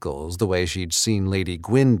her ankles the way she'd seen Lady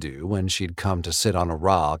Gwyn do when she'd come to sit on a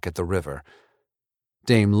rock at the river.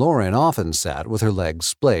 Dame Lauren often sat with her legs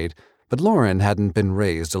splayed, but Lauren hadn't been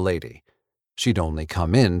raised a lady. She'd only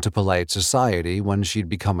come into polite society when she'd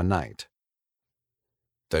become a knight.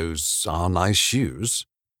 "Those are nice shoes,"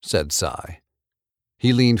 said Sai.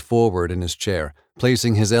 He leaned forward in his chair,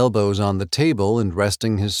 placing his elbows on the table and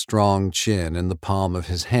resting his strong chin in the palm of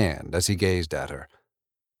his hand as he gazed at her.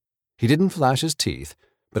 He didn't flash his teeth,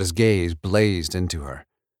 but his gaze blazed into her,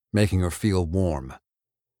 making her feel warm.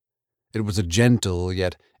 It was a gentle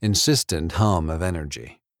yet insistent hum of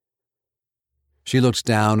energy. She looked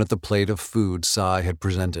down at the plate of food Sai had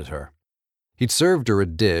presented her. He'd served her a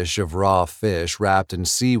dish of raw fish wrapped in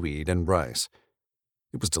seaweed and rice.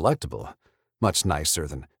 It was delectable, much nicer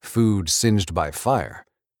than food singed by fire.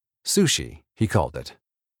 Sushi, he called it.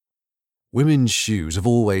 "Women's shoes have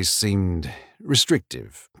always seemed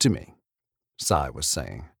restrictive to me," Sai was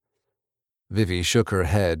saying. Vivi shook her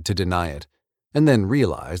head to deny it, and then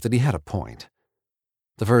realized that he had a point.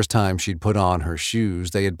 The first time she'd put on her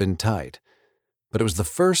shoes, they had been tight, but it was the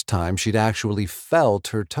first time she'd actually felt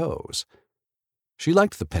her toes. She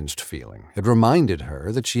liked the pinched feeling. It reminded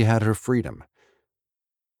her that she had her freedom.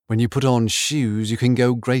 "When you put on shoes, you can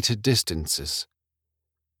go greater distances."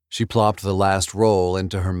 She plopped the last roll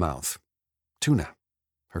into her mouth. Tuna,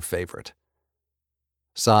 her favorite.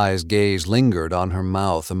 Sai's gaze lingered on her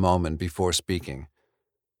mouth a moment before speaking.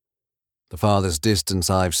 "The farthest distance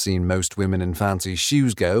I've seen most women in fancy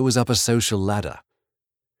shoes go is up a social ladder.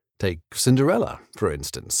 Take Cinderella, for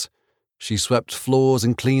instance. She swept floors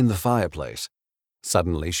and cleaned the fireplace.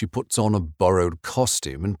 Suddenly she puts on a borrowed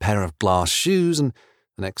costume and pair of glass shoes, and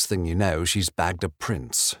the next thing you know, she's bagged a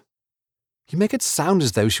prince." "You make it sound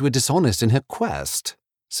as though she were dishonest in her quest,"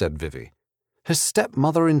 said Vivi. "Her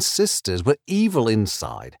stepmother and sisters were evil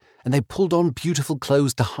inside, and they pulled on beautiful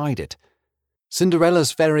clothes to hide it.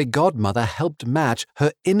 Cinderella's fairy godmother helped match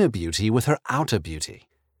her inner beauty with her outer beauty.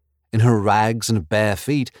 In her rags and bare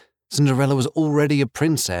feet, Cinderella was already a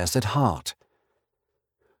princess at heart."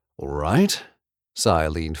 "All right," Sai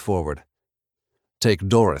leaned forward. "Take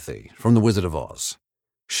Dorothy from The Wizard of Oz.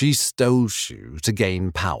 She stole shoes to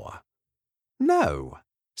gain power." "No,"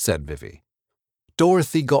 said Vivi.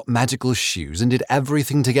 "Dorothy got magical shoes and did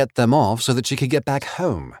everything to get them off so that she could get back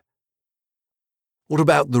home." "What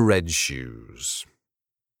about the red shoes?"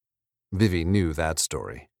 Vivi knew that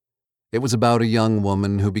story. It was about a young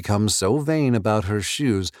woman who becomes so vain about her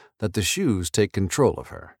shoes that the shoes take control of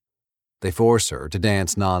her. They force her to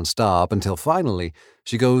dance nonstop until finally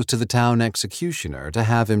she goes to the town executioner to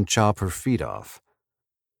have him chop her feet off.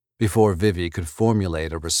 Before Vivi could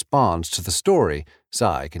formulate a response to the story,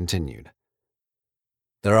 Sai continued.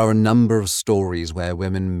 "There are a number of stories where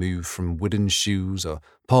women move from wooden shoes or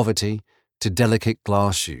poverty to delicate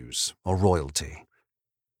glass shoes or royalty."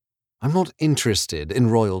 "I'm not interested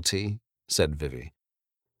in royalty," said Vivi.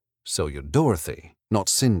 "So you're Dorothy, not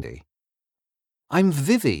Cindy." "I'm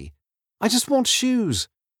Vivi. I just want shoes.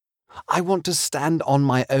 I want to stand on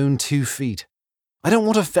my own 2 feet. I don't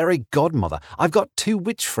want a fairy godmother. I've got 2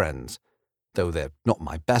 witch friends, though they're not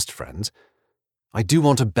my best friends. I do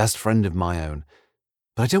want a best friend of my own,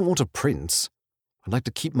 but I don't want a prince. I'd like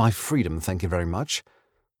to keep my freedom, thank you very much.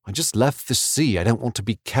 I just left the sea. I don't want to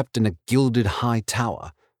be kept in a gilded high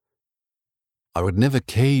tower." "I would never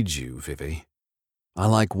cage you, Vivi. I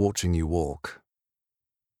like watching you walk."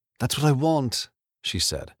 "That's what I want," she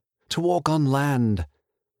said, "to walk on land.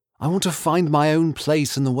 I want to find my own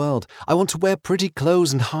place in the world. I want to wear pretty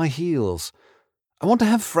clothes and high heels. I want to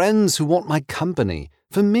have friends who want my company,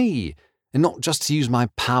 for me, and not just to use my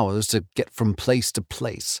powers to get from place to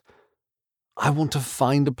place. I want to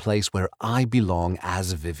find a place where I belong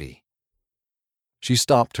as Vivi." She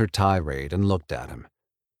stopped her tirade and looked at him.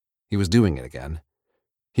 He was doing it again.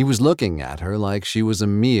 He was looking at her like she was a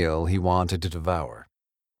meal he wanted to devour.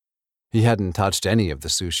 He hadn't touched any of the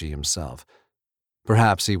sushi himself.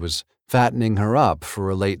 Perhaps he was fattening her up for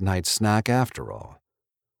a late-night snack after all.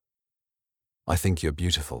 "I think you're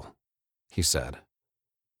beautiful," he said.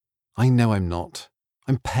 I know I'm not.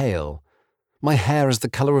 I'm pale. My hair is the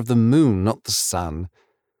color of the moon, not the sun.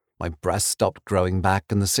 My breasts stopped growing back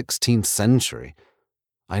in the 16th century.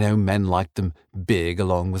 I know men like them big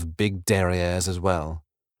along with big derrieres as well.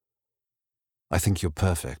 I think you're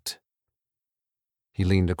perfect. He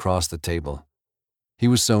leaned across the table. He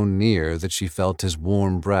was so near that she felt his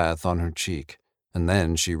warm breath on her cheek, and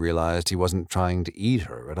then she realized he wasn't trying to eat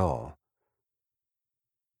her at all.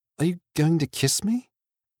 Are you going to kiss me?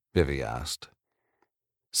 Vivi asked.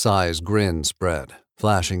 Sai's grin spread,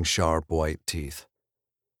 flashing sharp white teeth.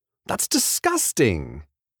 That's disgusting!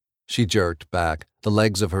 She jerked back. The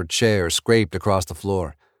legs of her chair scraped across the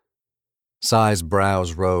floor. Sai's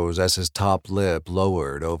brows rose as his top lip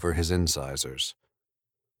lowered over his incisors.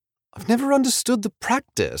 I've never understood the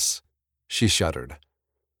practice, she shuddered.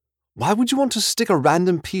 Why would you want to stick a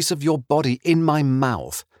random piece of your body in my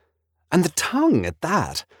mouth? And the tongue at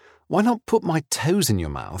that. Why not put my toes in your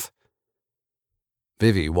mouth?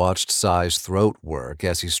 Vivi watched Sai's throat work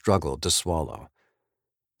as he struggled to swallow.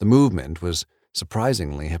 The movement was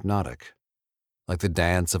surprisingly hypnotic, like the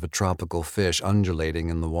dance of a tropical fish undulating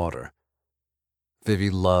in the water. Vivi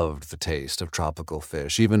loved the taste of tropical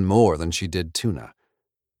fish even more than she did tuna.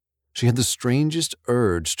 She had the strangest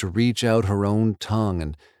urge to reach out her own tongue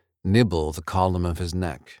and nibble the column of his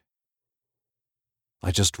neck.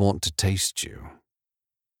 I just want to taste you.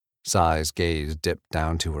 Sai's gaze dipped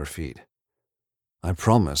down to her feet. I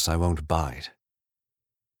promise I won't bite.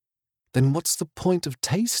 Then what's the point of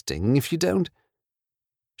tasting if you don't?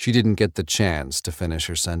 She didn't get the chance to finish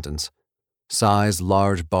her sentence. Sai's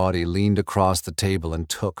large body leaned across the table and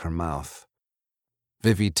took her mouth.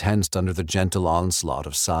 Vivi tensed under the gentle onslaught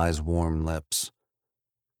of Sai's warm lips.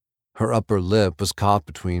 Her upper lip was caught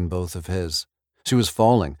between both of his. She was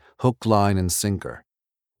falling, hook, line, and sinker.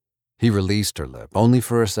 He released her lip, only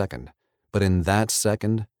for a second, but in that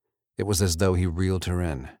second, it was as though he reeled her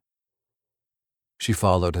in. She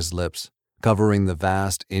followed his lips, covering the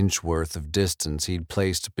vast inch-worth of distance he'd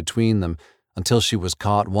placed between them until she was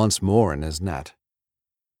caught once more in his net.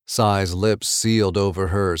 Sai's lips sealed over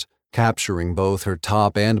hers, capturing both her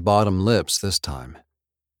top and bottom lips this time.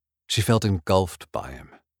 She felt engulfed by him,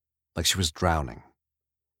 like she was drowning.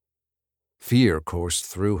 Fear coursed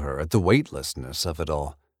through her at the weightlessness of it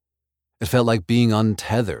all. It felt like being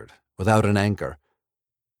untethered, without an anchor.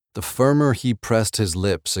 The firmer he pressed his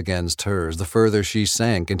lips against hers, the further she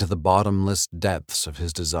sank into the bottomless depths of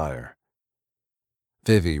his desire.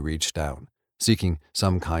 Vivi reached out, seeking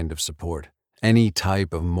some kind of support, any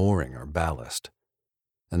type of mooring or ballast.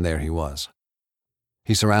 And there he was.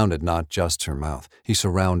 He surrounded not just her mouth, he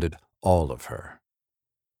surrounded all of her.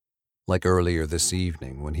 Like earlier this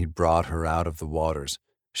evening when he'd brought her out of the waters,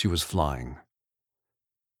 she was flying.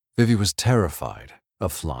 Vivi was terrified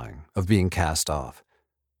of flying, of being cast off.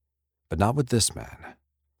 But not with this man.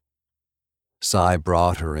 Sai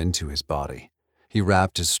brought her into his body. He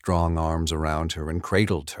wrapped his strong arms around her and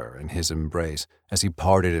cradled her in his embrace as he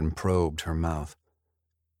parted and probed her mouth.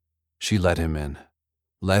 She let him in,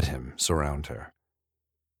 let him surround her.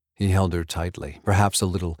 He held her tightly, perhaps a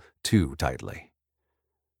little too tightly.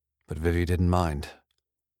 But Vivi didn't mind.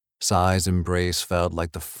 Sai's embrace felt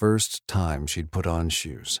like the first time she'd put on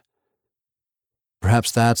shoes.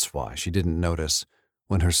 Perhaps that's why she didn't notice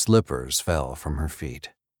when her slippers fell from her feet.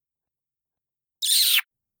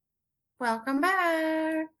 Welcome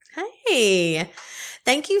back. Hey,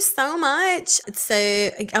 thank you so much. So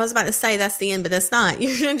I was about to say that's the end, but that's not.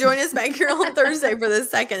 You're going to join us back here on Thursday for the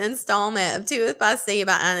second installment of 2 If by C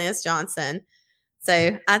by Inez Johnson.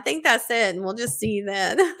 So I think that's it, and we'll just see you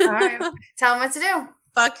then. All right. Tell them what to do.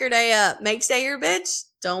 Fuck your day up. Make today your bitch.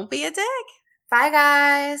 Don't be a dick. Bye,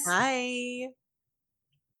 guys. Bye.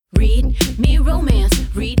 Read me romance.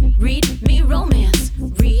 Read me romance.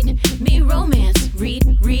 Read me romance.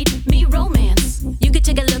 Read me romance. You could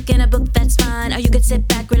take a look in a book, that's fine. Or you could sit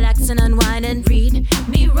back, relax, and unwind and read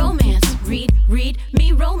me romance. Read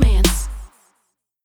me romance.